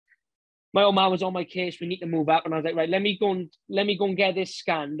my old man was on my case. We need to move up, and I was like, right, let me go and get this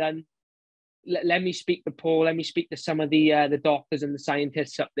scan done. Let me speak to Paul. Let me speak to some of the doctors and the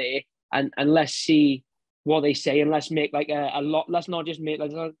scientists up there, and let's see what they say, and let's make like a lot. Let's not just make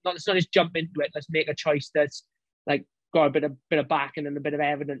let's not just jump into it. Let's make a choice that's like got a bit of backing and a bit of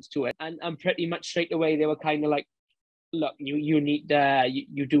evidence to it. And pretty much straight away they were kind of like, look, you need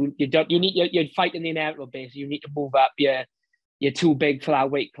you're fighting the inevitable base. You need to move up. You're too big for that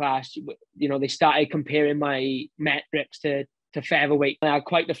weight class. You know, they started comparing my metrics to featherweight. I had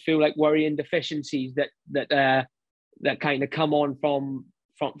quite a few like worrying deficiencies that kind of come on from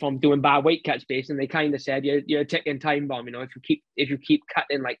doing bad weight cuts base, and they kind of said you're a ticking time bomb. You know, if you keep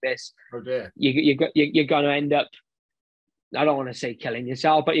cutting like this, you're gonna end up, I don't want to say killing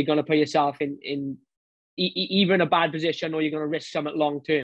yourself, but you're gonna put yourself in either in a bad position or you're gonna risk something long term.